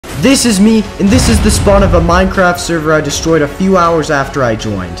This is me, and this is the spawn of a Minecraft server I destroyed a few hours after I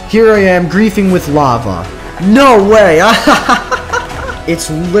joined. Here I am, griefing with lava. No way!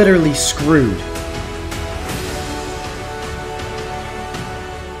 It's literally screwed.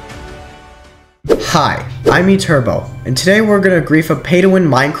 Hi, I'm eTurbo, and today we're gonna grief a pay-to-win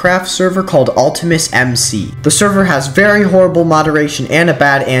Minecraft server called SMP. The server has very horrible moderation and a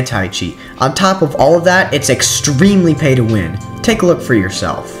bad anti-cheat. On top of all of that, it's extremely pay-to-win. Take a look for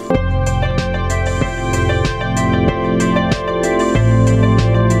yourself.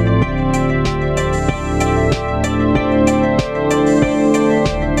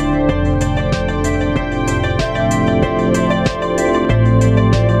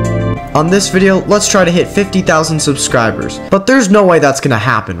 On this video, let's try to hit 50,000 subscribers. But there's no way that's gonna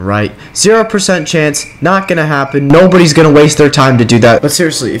happen, right? 0% chance, not gonna happen. Nobody's gonna waste their time to do that. But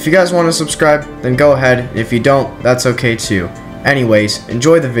seriously, if you guys want to subscribe, then go ahead. If you don't, that's okay too. Anyways,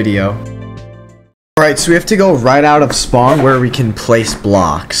 enjoy the video. Alright, so we have to go right out of spawn where we can place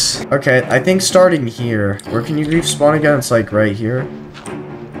blocks. Okay, I think starting here. Where can you grief spawn again? It's like right here.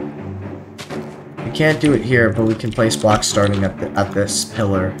 We can't do it here, but we can place blocks starting at this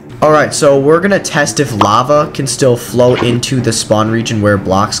pillar. Alright, so we're gonna test if lava can still flow into the spawn region where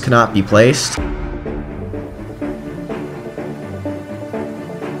blocks cannot be placed.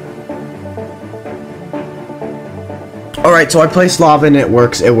 Alright, so I placed lava and it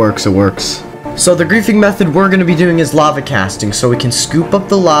works. So the griefing method we're gonna be doing is lava casting, so we can scoop up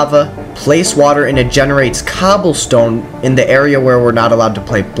the lava, place water, and it generates cobblestone in the area where we're not allowed to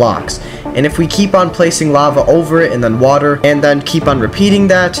place blocks. And if we keep on placing lava over it and then water, and then keep on repeating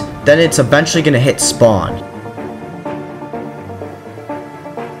that, then it's eventually gonna hit spawn.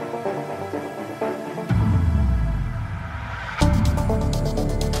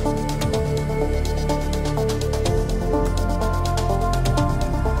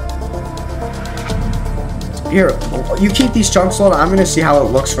 Here, you keep these chunks loaded. I'm gonna see how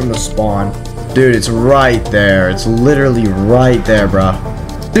it looks from the spawn. Dude, it's right there. It's literally right there, bro.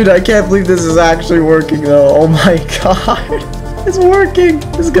 Dude, I can't believe this is actually working, though. Oh my god. It's working.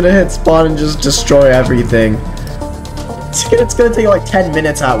 It's gonna hit spawn and just destroy everything. It's gonna take like 10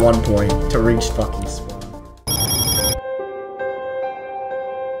 minutes at one point to reach fucking spawn.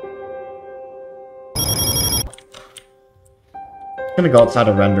 I'm gonna go outside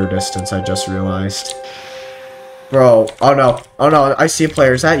of render distance, I just realized. Bro, oh no, I see a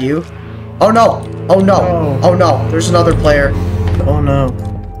player. Is that you? Oh no, oh no, oh no, there's another player. Oh no.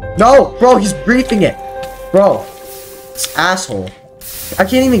 No, bro, he's griefing it. Bro, this asshole. I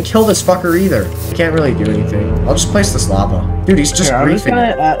can't even kill this fucker either. I can't really do anything. I'll just place this lava. Dude, he's just griefing. I'm just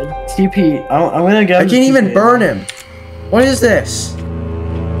gonna TP. I'm gonna get. I can't even burn him. What is this?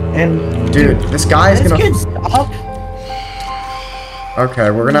 And dude, this guy is gonna. Stop.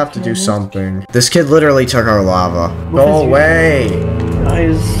 Okay, we're gonna have to do something. This kid literally took our lava. Go away. That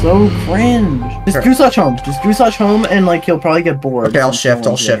is so cringe. Just goose home. Just goose home, and like he'll probably get bored. Okay, I'll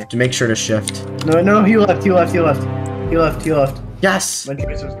shift. Make sure to shift. No, he left. Yes. My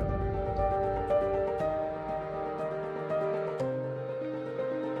choice was.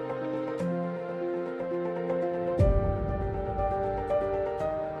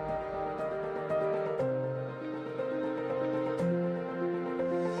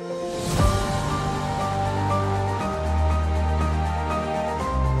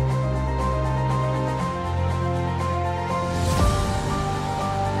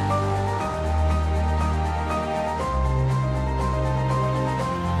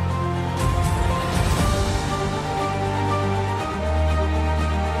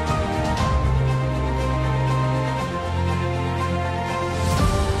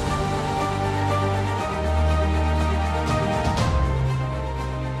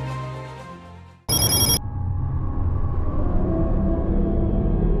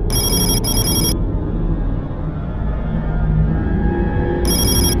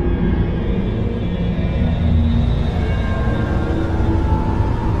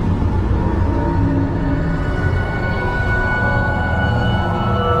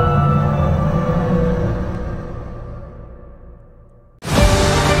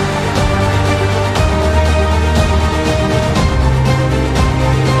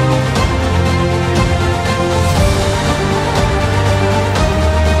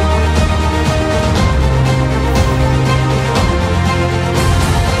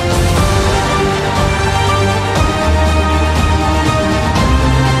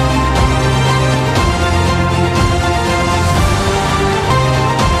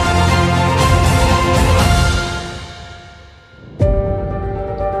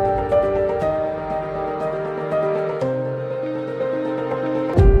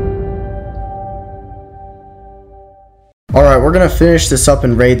 Alright, we're gonna finish this up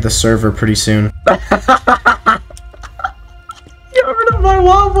and raid the server pretty soon. Get rid of my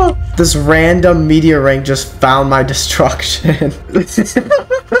lava! This random meteorite just found my destruction.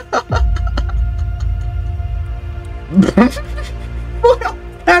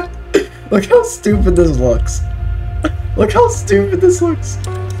 Look how stupid this looks. Look how stupid this looks.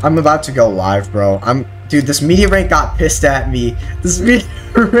 I'm about to go live, bro. Dude, this meteorite got pissed at me. This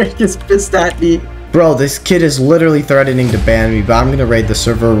meteorite is pissed at me. Bro, this kid is literally threatening to ban me, but I'm gonna raid the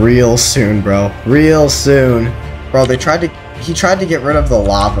server real soon, bro. Real soon. Bro, he tried to get rid of the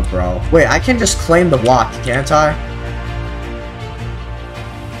lava, bro. Wait, I can just claim the block, can't I?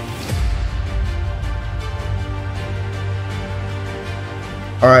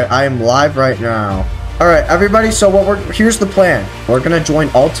 Alright, I am live right now. Alright, everybody, so here's the plan. We're gonna join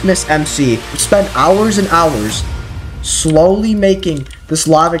Ultimate MC, spend hours and hours slowly making this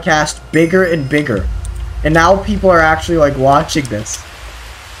lava cast bigger and bigger. And now people are actually, like, watching this.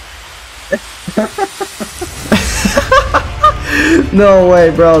 No way,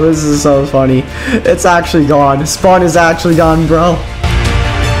 bro, this is so funny. It's actually gone. Spawn is actually gone, bro.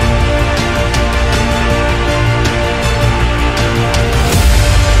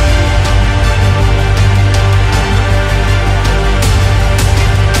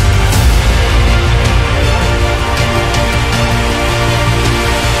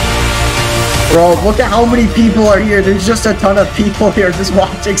 Bro, look at how many people are here. There's just a ton of people here just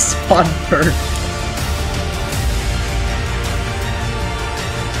watching spawn burn.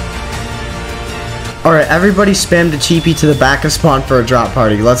 Alright, everybody spam the cheapie to the back of spawn for a drop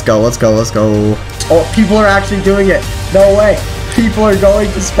party. Let's go, let's go, let's go. Oh, people are actually doing it. No way. People are going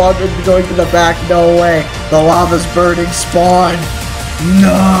to spawn and going to the back. No way. The lava's burning spawn.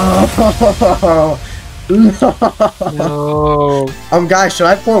 No. No. Guys, should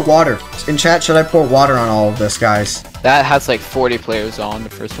I pour water? In chat, should I pour water on all of this, guys? That has like 40 players on the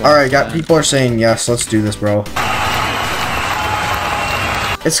first one. Alright, people are saying yes. Let's do this, bro.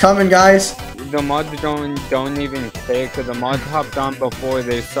 It's coming, guys. The mods don't even care, because the mods hopped on before and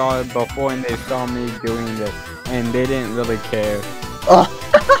they saw me doing this, and they didn't really care. Oh,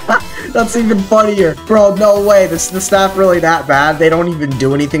 that's even funnier. Bro, no way. The staff really that bad? They don't even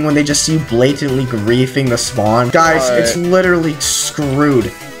do anything when they just see you blatantly griefing the spawn. Guys, It's literally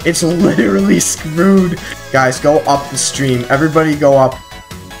screwed. It's literally screwed. Guys, go up the stream. Everybody go up.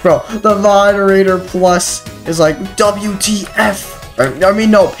 Bro, the moderator plus is like, WTF. I mean,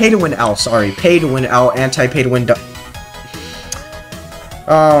 no, pay to win L. Sorry, pay to win L, anti-pay to win W.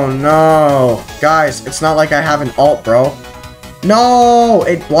 Oh, no. Guys, it's not like I have an alt, bro. No,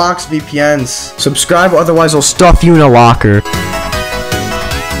 it blocks VPNs. Subscribe, otherwise I'll stuff you in a locker.